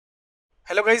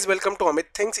Hello guys, welcome to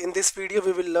Amit Thinks. In this video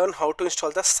we will learn how to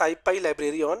install the SciPy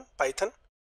library on Python.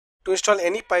 To install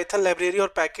any Python library or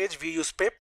package we use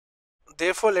pip.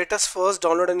 Therefore let us first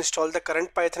download and install the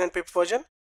current Python and pip version.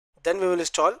 Then we will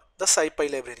install the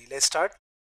SciPy library. Let's start.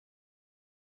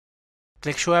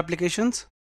 Click show applications.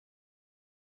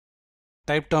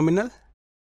 Type terminal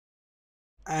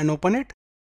and open it.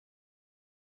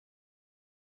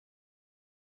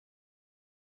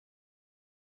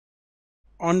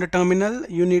 On the terminal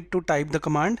you need to type the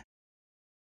command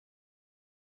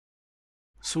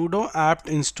sudo apt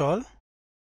install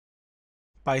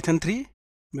python 3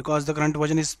 because the current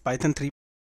version is python 3.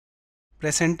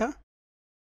 Press enter.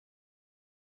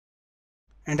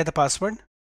 Enter the password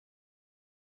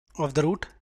of the root.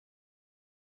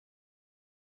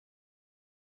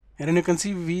 And then you can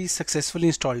see we successfully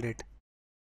installed it.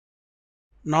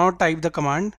 Now type the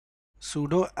command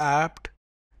sudo apt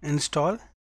install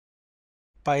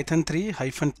python 3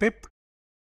 -pip.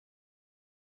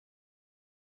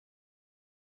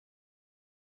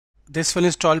 This will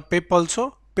install pip also.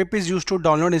 Pip is used to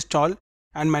download, install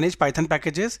and manage Python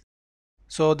packages.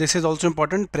 So this is also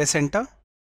important. Press enter.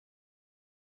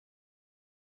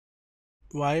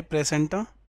 Why press enter?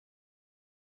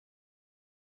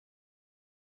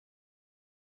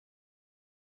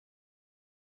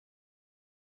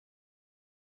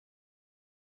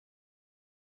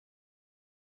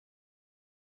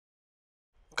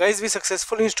 Guys, we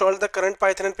successfully installed the current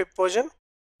Python and pip version.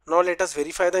 Now let us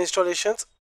verify the installations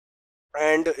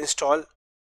and install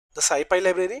the SciPy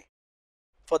library.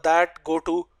 For that, go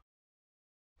to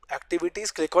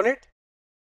activities, click on it,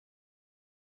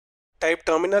 type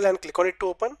terminal and click on it to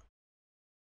open.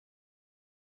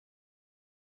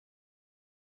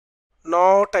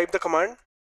 Now type the command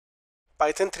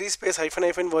python 3 space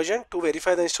 -- version to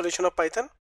verify the installation of Python.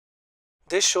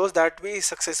 This shows that we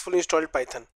successfully installed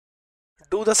Python.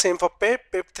 Do the same for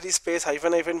pip 3 space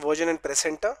 -- version and press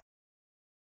enter.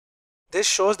 This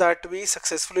shows that we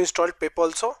successfully installed pip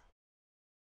also.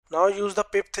 Now use the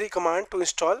pip 3 command to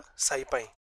install SciPy.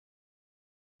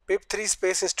 Pip 3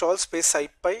 space install space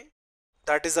SciPy,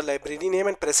 that is the library name,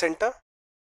 and press enter.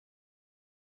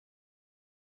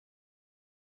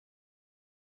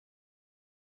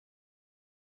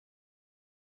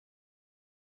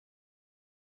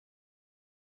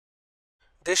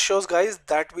 This shows guys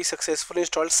that we successfully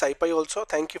installed SciPy also.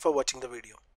 Thank you for watching the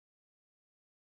video.